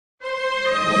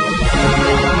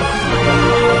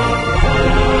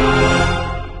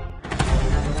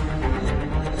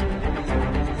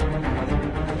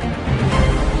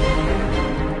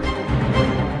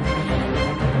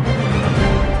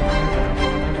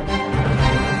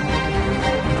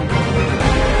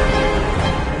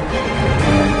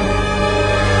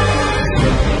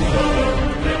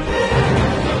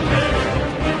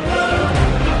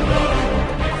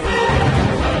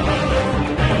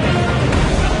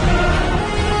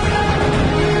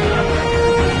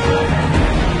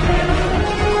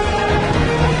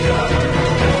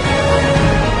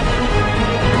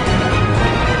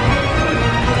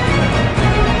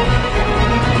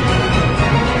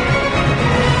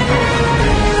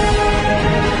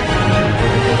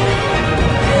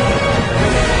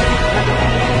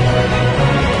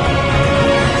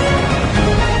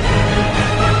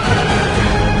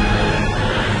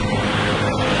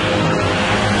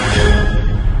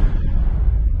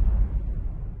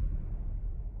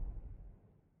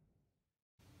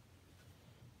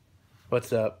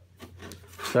What's up?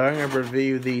 So I'm going to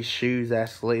review these shoes.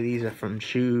 Actually, these are from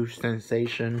Shoe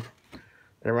Sensation.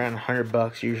 They're around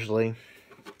 $100 usually.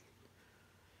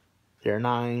 They're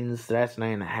 9s. That's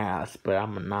 9.5, but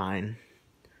I'm a 9.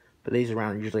 But these are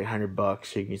around usually $100,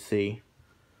 so you can see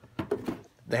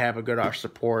they have a good arch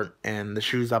support. And the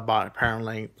shoes I bought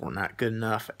apparently were not good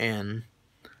enough. And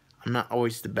I'm not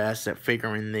always the best at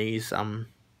figuring these. I'm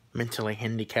mentally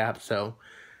handicapped, so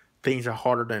things are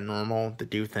harder than normal to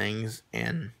do things,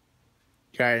 and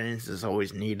guidance is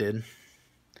always needed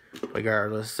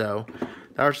regardless. So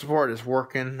the arch support is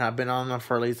working. I've been on them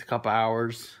for at least a couple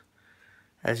hours,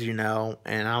 as you know,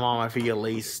 and I'm on my feet at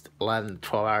least 11 to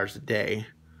 12 hours a day,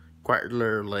 quite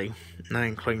literally, not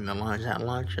including the lunch. That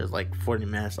lunch is like 40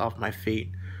 minutes off my feet,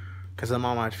 because I'm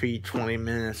on my feet 20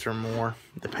 minutes or more,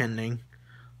 depending.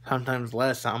 Sometimes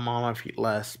less. I'm on my feet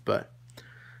less, but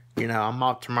you know, I'm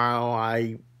off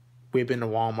tomorrow. We've been to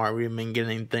Walmart. We've been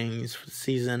getting things for the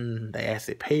season. They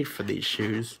actually paid for these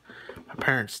shoes. My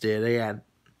parents did. They had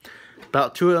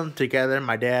about 2 of them together.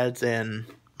 My dad's and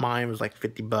mine was like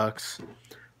 $50.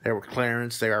 They were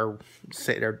clearance. They're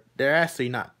actually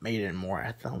not made anymore,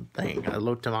 I don't think. I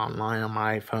looked them online on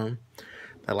my iPhone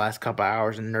the last couple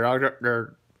hours, and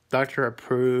they're doctor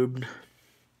approved.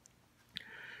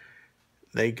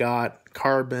 They got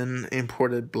carbon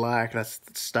imported black. That's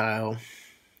the style.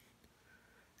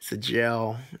 It's a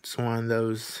gel. It's one of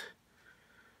those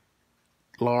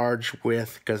large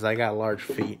width, because I got large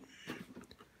feet.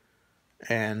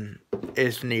 And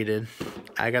it's needed.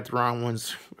 I got the wrong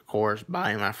ones, of course,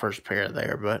 buying my first pair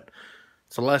there. But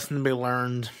it's a lesson to be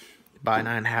learned. Buy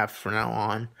 9.5 from now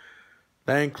on.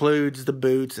 That includes the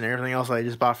boots and everything else I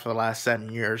just bought for the last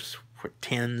 7 years. With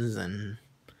 10s and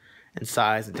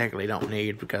size and technically don't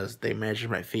need, because they measured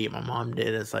my feet. My mom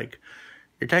did. It's like,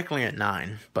 you're technically at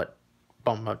 9, but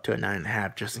bump up to a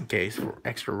 9.5 just in case for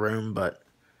extra room. But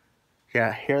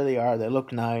yeah, here they are. They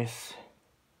look nice.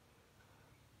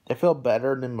 They feel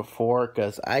better than before,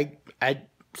 because I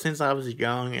since I was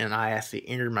young and I actually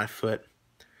injured my foot,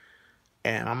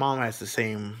 and my mom has the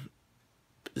same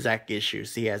exact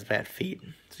issues. She has bad feet.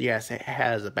 She has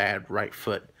a bad right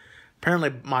foot.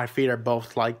 Apparently my feet are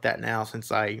both like that now,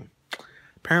 since I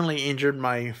apparently injured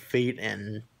my feet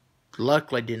and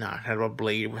luckily did not have a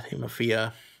bleed with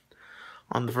hemophilia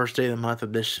on the first day of the month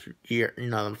of this year. You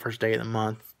know, the first day of the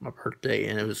month, my birthday,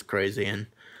 and it was crazy. And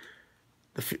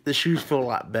the shoes feel a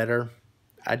lot better.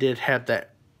 I did have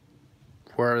that,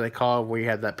 where they call it, where you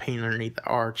have that pain underneath the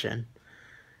arch, and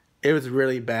it was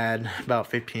really bad about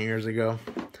 15 years ago.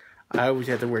 I always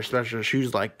had to wear special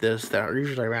shoes like this that are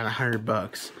usually around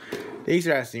 $100. These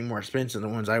are actually more expensive than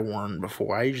the ones I worn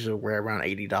before. I usually wear around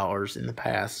 $80 in the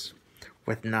past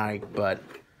with Nike, but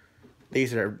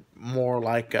these are more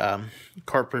like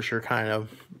cart pusher kind of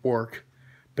work,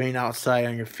 being outside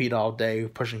on your feet all day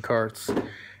pushing carts.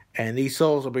 And these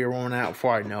soles will be worn out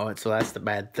before I know it, so that's the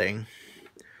bad thing.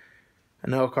 I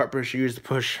know a cart pusher used to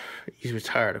push, he's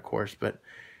retired of course, but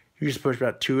he used to push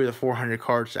about 200 to 400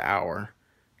 carts an hour,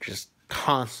 just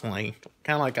constantly,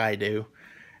 kind of like I do.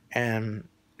 And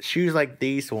shoes like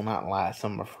these will not last,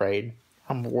 I'm afraid.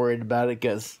 I'm worried about it,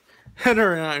 because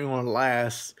they're not going to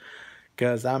last,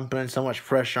 because I'm putting so much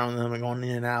pressure on them and going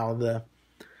in and out of the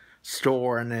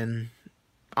store, and then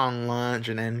on lunch,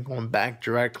 and then going back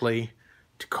directly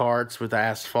to carts with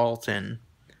asphalt, and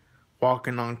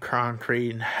walking on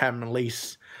concrete, and having at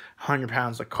least 100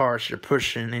 pounds of carts you're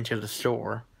pushing into the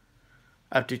store,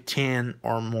 up to 10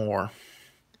 or more.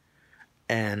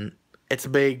 And it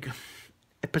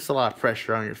puts a lot of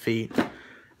pressure on your feet,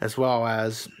 as well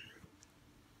as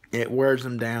it wears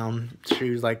them down.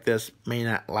 Shoes like this may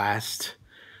not last.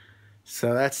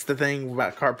 So that's the thing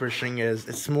about cart pushing, is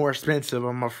it's more expensive,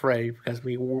 I'm afraid, because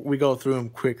we go through them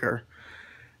quicker.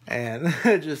 And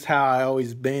just how I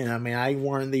always been. I mean, I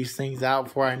worn these things out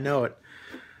before I know it.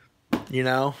 You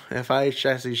know, if I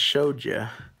actually showed you,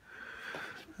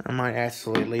 I might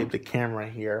actually leave the camera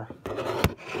here.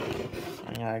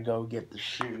 I gotta go get the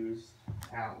shoes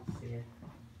out here.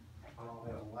 How long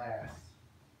it'll last.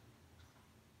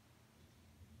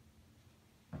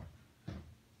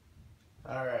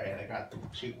 Alright, I got the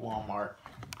cheap Walmart.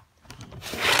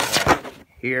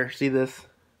 Here, see this?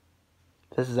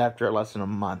 This is after less than a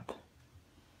month.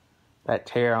 That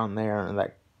tear on there, and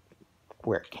that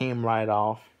where it came right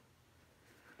off.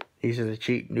 These are the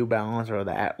cheap New Balance, or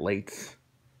the Athletes.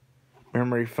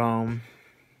 Memory foam.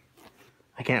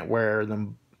 I can't wear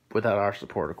them without our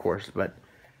support, of course, but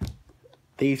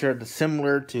these are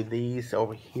similar to these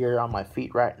over here on my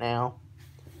feet right now.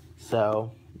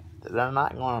 So they're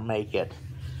not going to make it.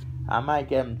 I might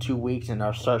give them 2 weeks and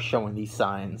they'll start showing these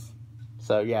signs.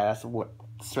 So yeah, that's what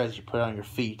threads you put on your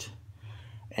feet.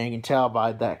 And you can tell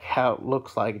by that how it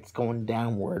looks like it's going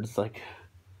downwards. Like,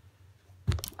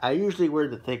 I usually wear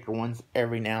the thicker ones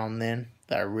every now and then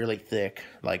that are really thick,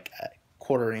 like a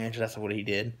quarter inch. That's what he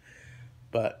did,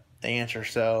 but the inch or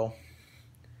so,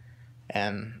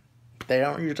 and they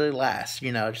don't usually last.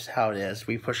 You know just how it is.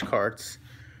 We push carts.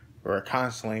 We're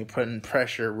constantly putting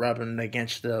pressure, rubbing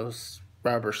against those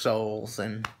rubber soles,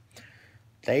 and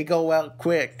they go out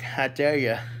quick. I tell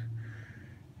you.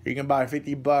 You can buy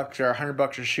 $50 or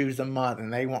 $100 of shoes a month,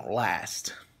 and they won't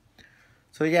last.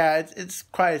 So yeah, it's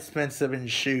quite expensive in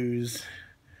shoes.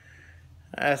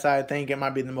 As I think it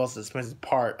might be the most expensive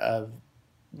part of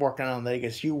working on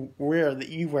Vegas. You wear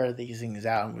these things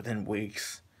out within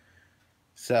weeks.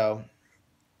 So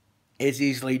it's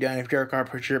easily done. If you're a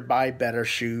carpenter, buy better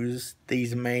shoes.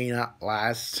 These may not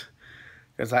last,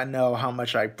 because I know how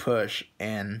much I push,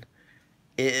 and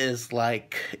it is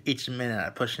like each minute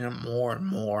I'm pushing it more and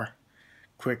more,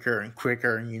 quicker and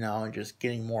quicker, and and just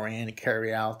getting more in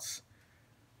carry-outs.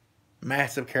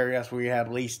 Massive carry-outs where you have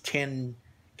at least 10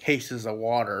 cases of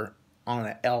water on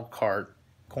an L cart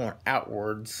going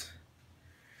outwards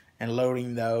and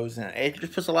loading those. And it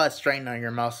just puts a lot of strain on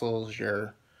your muscles,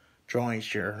 your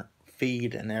joints, your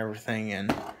feet, and everything.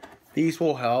 And these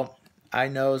will help. I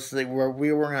noticed that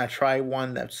we were going to try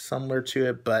one that's similar to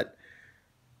it, but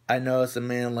I noticed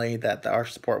immediately that the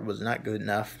arch support was not good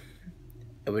enough.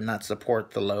 It would not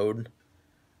support the load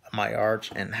of my arch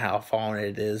and how fallen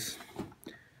it is.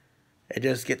 It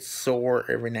just gets sore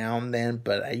every now and then,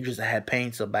 but I usually had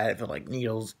pain so bad it felt like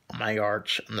needles on my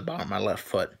arch on the bottom of my left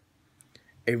foot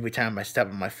every time I step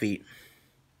on my feet.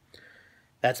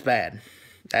 That's bad.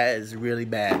 That is really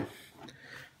bad.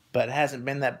 But it hasn't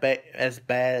been as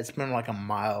bad. It's been like a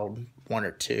mild 1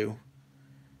 or 2.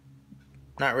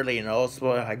 Not really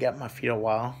noticeable. I got my feet a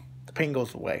while. The pain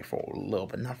goes away for a little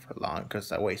bit, not for long,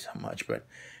 because I weigh so much. But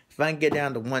if I can get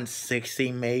down to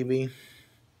 160 maybe,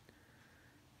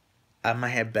 I might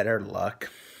have better luck.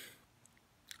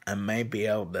 I may be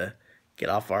able to get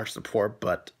off arch support,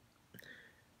 but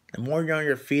the more you're on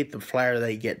your feet, the flatter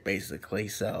they get, basically.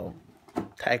 So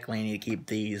technically, you need to keep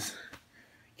these.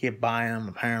 Keep buying them,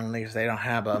 apparently, because they don't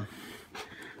have a...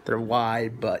 They're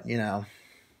wide, but,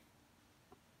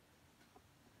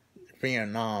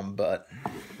 being on, but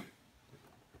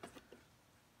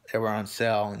they were on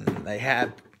sale, and they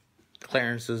had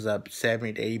clearances up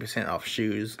 70 to 80% off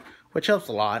shoes, which helps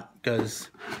a lot, because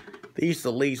they used to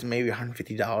lease maybe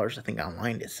 $150. I think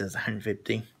online it says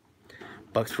 $150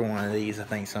 for one of these. I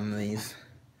think some of these,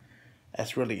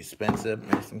 that's really expensive,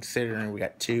 considering we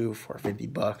got 2 for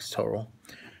 $50 total,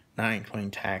 not including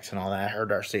tax and all that. I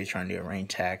heard our state's trying to do a rain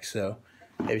tax, so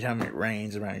every time it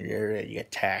rains around your area, you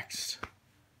get taxed.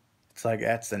 It's like,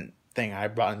 that's the thing I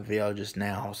brought in the video just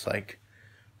now. It's like,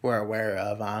 we're aware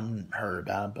of. I'm heard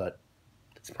about it, but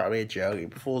it's probably a joke.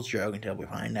 April Fool's joke until we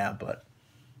find out. But,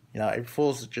 April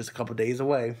Fool's is just a couple days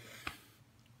away.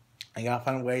 I gotta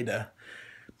find a way to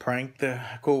prank the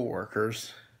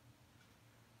co-workers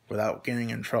without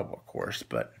getting in trouble, of course.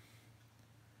 But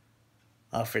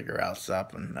I'll figure out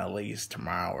something at least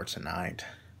tomorrow or tonight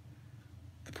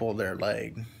to pull their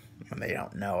leg when they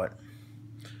don't know it.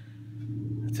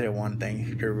 I'll tell you one thing,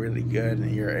 if you're really good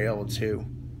and you're able to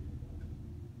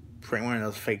print one of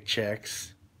those fake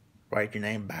checks, write your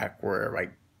name backward,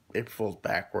 write April Fool's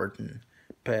backwards, and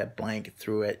put a blanket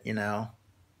through it,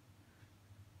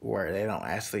 where they don't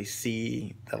actually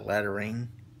see the lettering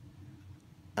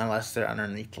unless they're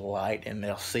underneath the light, and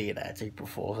they'll see it as April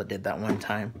Fool's. I did that one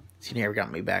time. She never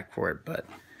got me back for it, but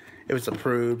it was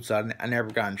approved, so I never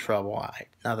got in trouble.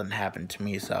 Nothing happened to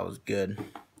me, so I was good.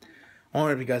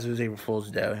 Only because it was April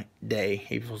Fool's Day,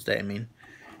 and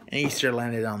Easter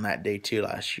landed on that day too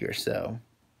last year, so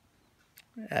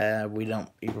we don't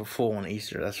April Fool on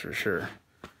Easter, that's for sure.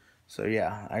 So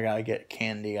yeah, I gotta get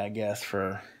candy, I guess,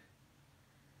 for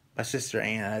my sister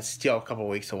Anna. It's still a couple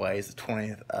weeks away. It's the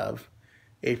 20th of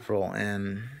April,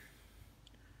 and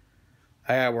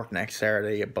I gotta work next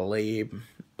Saturday, I believe,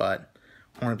 but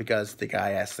only because the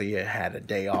guy actually had a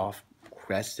day off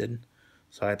requested.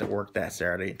 So I had to work that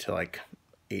Saturday until like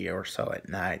 8 or so at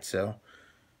night. So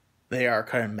they are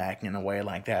cutting back in a way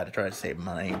like that to try to save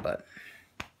money,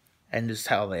 and just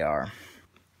how they are.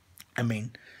 I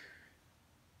mean,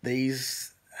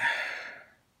 these,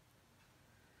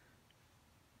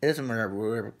 it doesn't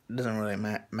really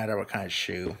matter what kind of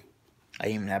shoe. I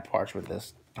even have parts with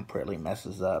this completely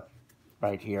messes up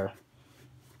right here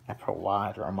after a while,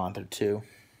 after a month or 2.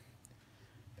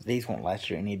 But these won't last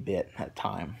you any bit at a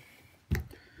time.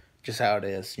 Just how it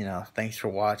is, Thanks for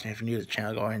watching. If you're new to the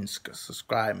channel, go ahead and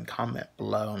subscribe and comment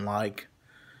below and like.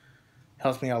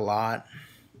 Helps me a lot.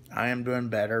 I am doing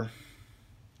better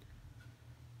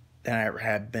than I ever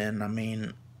have been. I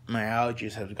mean, my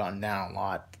allergies have gone down a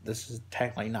lot. This is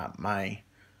technically not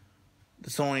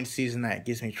this only season that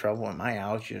gives me trouble, and my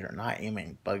allergies are not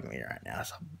even bugging me right now.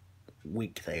 That's how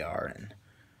weak they are. And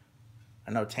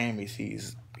I know Tammy,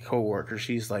 she's a co-worker.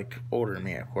 She's like older than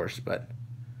me, of course, but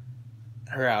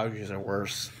her allergies are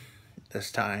worse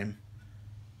this time.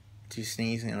 She's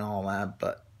sneezing and all that,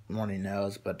 but runny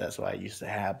nose. But that's what I used to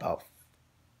have about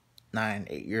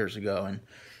 8 years ago, and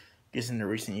just in the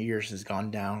recent years has gone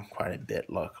down quite a bit,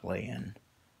 luckily. And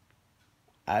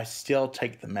I still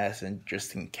take the medicine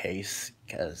just in case,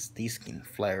 because these can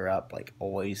flare up like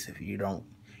always. If you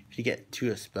get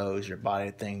too exposed, your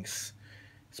body thinks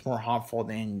it's more harmful,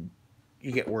 then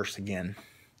you get worse again.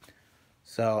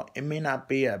 So it may not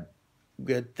be a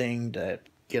good thing to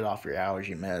get off your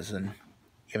allergy medicine,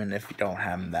 even if you don't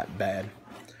have them that bad.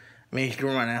 I mean, if you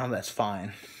run out, that's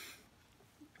fine,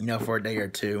 for a day or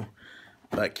two.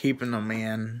 But keeping them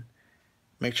in,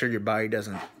 make sure your body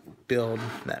doesn't build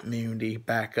that immunity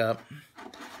back up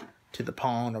to the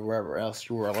pollen or wherever else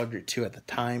you were allergic to at the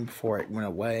time before it went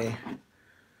away.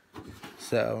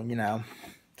 So,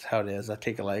 that's how it is. I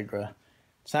take Allegra.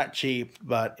 It's not cheap,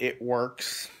 but it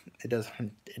works. It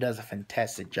does a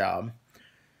fantastic job.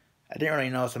 I didn't really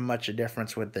notice much of a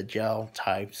difference with the gel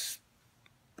types,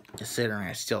 considering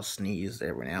I still sneeze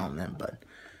every now and then, but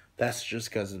that's just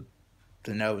because of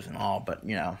the nose and all. But,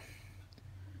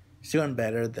 it's doing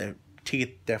better. The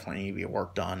teeth definitely need to be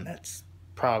worked on. That's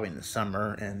probably in the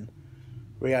summer, and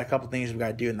we got a couple things we got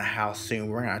to do in the house soon.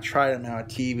 We're going to try to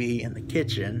mount a TV in the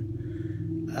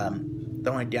kitchen. The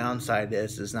only downside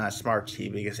is it's not a smart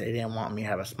TV, because they didn't want me to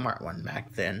have a smart one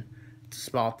back then. It's a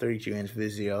small 32-inch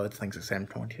Vizio. It thinks it's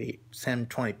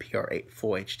 720p or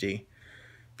full HD.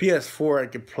 PS4, I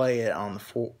could play it on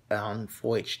full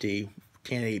HD,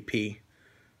 1080p.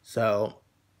 So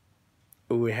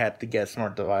we would have to get a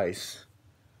smart device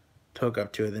to hook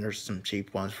up to it. Then there's some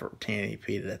cheap ones for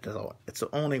 1080p. It's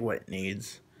only what it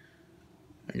needs.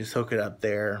 And just hook it up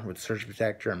there with surge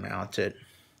protector and mount it.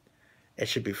 It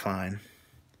should be fine.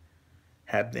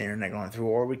 Have the internet going through,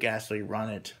 or we can actually run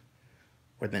it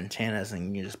with antennas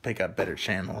and you just pick up better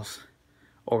channels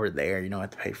over there. You don't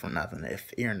have to pay for nothing.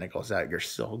 If internet goes out, you're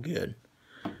still good.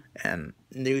 And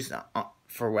news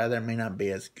for weather may not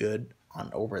be as good on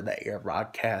over-the-air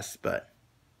broadcasts, but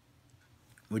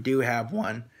we do have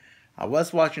one. I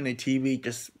was watching the TV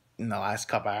just in the last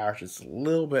couple hours. It's a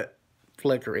little bit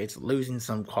flickery. It's losing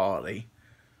some quality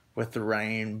with the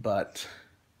rain, but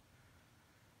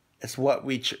it's what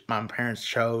my parents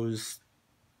chose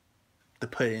to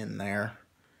put in there.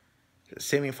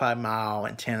 75-mile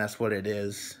antenna, that's what it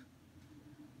is.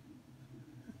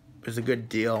 It was a good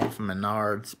deal from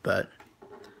Menards, but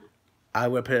I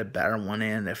would put a better one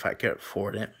in if I could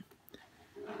afford it.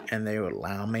 And they would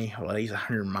allow me, well, at least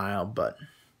 100-mile, but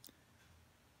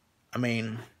I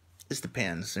mean, this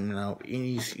depends.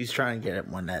 He's trying to get it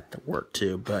one that to work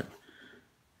too, but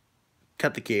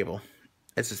cut the cable.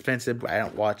 It's expensive, but I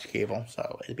don't watch cable,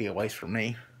 so it'd be a waste for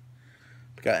me.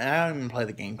 Because I don't even play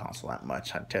the game console that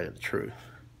much, I'll tell you the truth.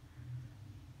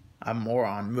 I'm more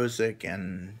on music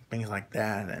and things like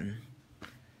that, and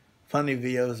funny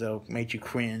videos that'll make you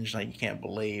cringe like you can't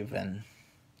believe, and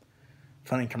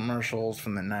funny commercials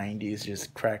from the 90s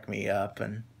just crack me up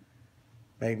and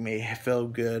make me feel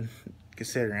good,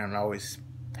 considering I always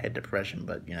had depression.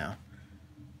 But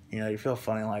you feel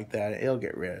funny like that, it'll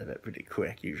get rid of it pretty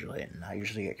quick usually. And I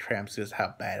usually get cramps because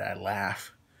how bad I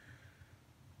laugh.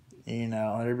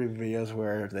 There'll be videos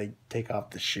where they take off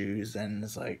the shoes and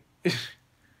it's like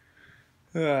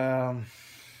people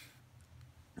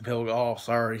go, oh,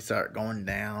 sorry, start going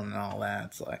down and all that.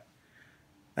 It's like,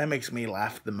 that makes me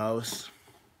laugh the most.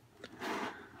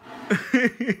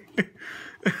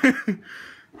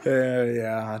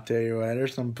 Yeah, I'll tell you what,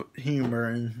 there's some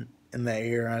humor in the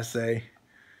air, I say.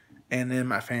 And in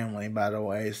my family, by the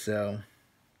way, so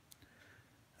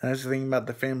that's the thing about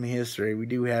the family history. We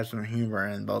do have some humor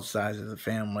in both sides of the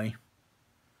family.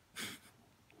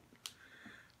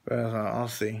 But I'll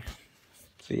see.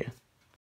 See ya.